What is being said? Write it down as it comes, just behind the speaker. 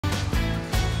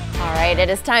right, it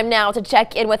is time now to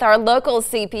check in with our local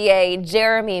CPA,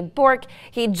 Jeremy Bork.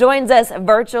 He joins us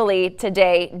virtually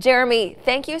today. Jeremy,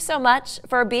 thank you so much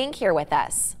for being here with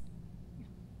us.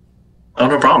 Oh,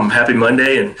 no problem. Happy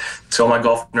Monday, and to all my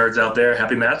golf nerds out there,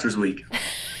 happy Masters Week.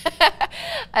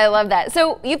 I love that.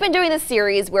 So you've been doing this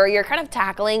series where you're kind of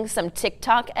tackling some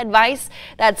TikTok advice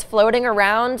that's floating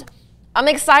around. I'm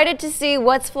excited to see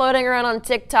what's floating around on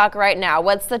TikTok right now.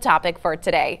 What's the topic for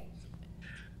today?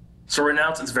 So right now,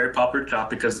 it's a very popular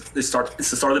topic because it's the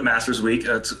start of the Masters Week,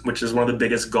 which is one of the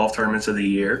biggest golf tournaments of the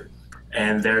year.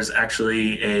 And there's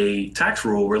actually a tax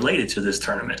rule related to this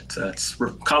tournament. It's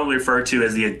commonly referred to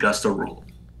as the Augusta rule.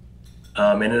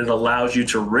 And it allows you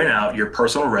to rent out your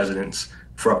personal residence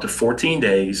for up to 14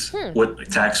 days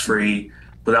with tax-free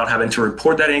without having to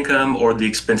report that income or the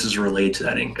expenses related to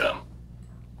that income.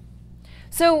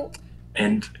 So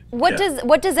what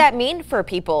does that mean for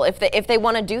people if they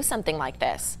want to do something like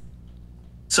this?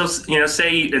 So,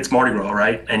 say it's Mardi Gras,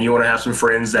 right? And you want to have some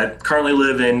friends that currently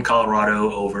live in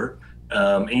Colorado over,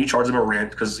 and you charge them a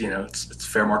rent because, it's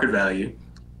fair market value.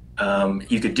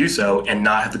 You could do so and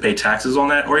not have to pay taxes on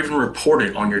that or even report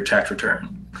it on your tax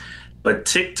return. But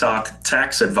TikTok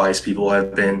tax advice people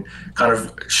have been kind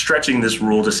of stretching this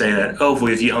rule to say that,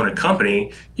 if you own a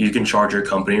company, you can charge your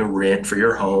company a rent for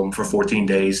your home for 14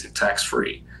 days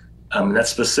tax-free. And that's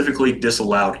specifically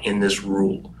disallowed in this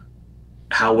rule.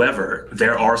 However,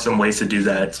 there are some ways to do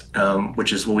that,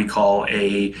 which is what we call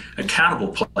a accountable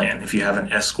plan. If you have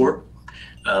an S corp,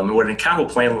 what an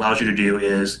accountable plan allows you to do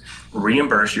is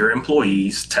reimburse your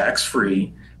employees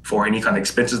tax-free for any kind of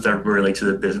expenses that relate to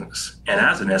the business. And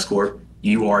as an S corp,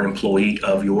 you are an employee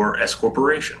of your S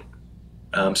corporation.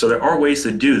 So there are ways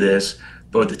to do this,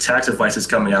 but the tax advice that's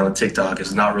coming out on TikTok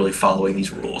is not really following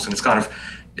these rules, and it's kind of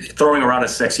throwing around a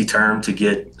sexy term to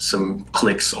get some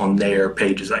clicks on their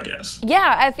pages, I guess.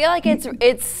 Yeah, I feel like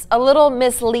it's a little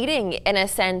misleading in a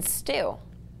sense too.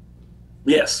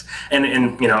 Yes, and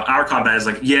our combat is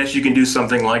like, yes, you can do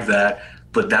something like that,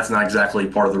 but that's not exactly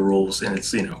part of the rules, and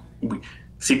it's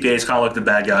CPAs kind of like the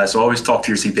bad guys, so always talk to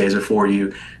your CPAs before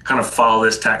you kind of follow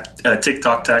this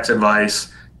TikTok tax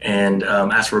advice and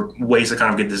ask for ways to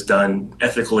kind of get this done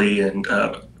ethically and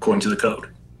according to the code.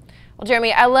 Well,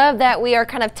 Jeremy, I love that we are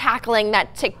kind of tackling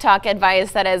that TikTok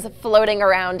advice that is floating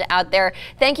around out there.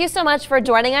 Thank you so much for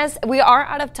joining us. We are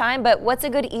out of time, but what's a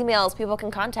good email so people can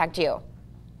contact you?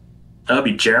 That'll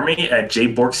be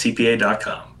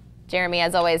jeremy@jborkcpa.com. Jeremy,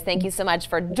 as always, thank you so much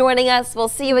for joining us. We'll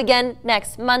see you again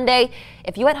next Monday.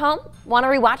 If you at home want to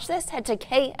rewatch this, head to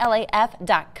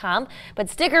klaf.com. But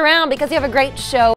stick around because we have a great show.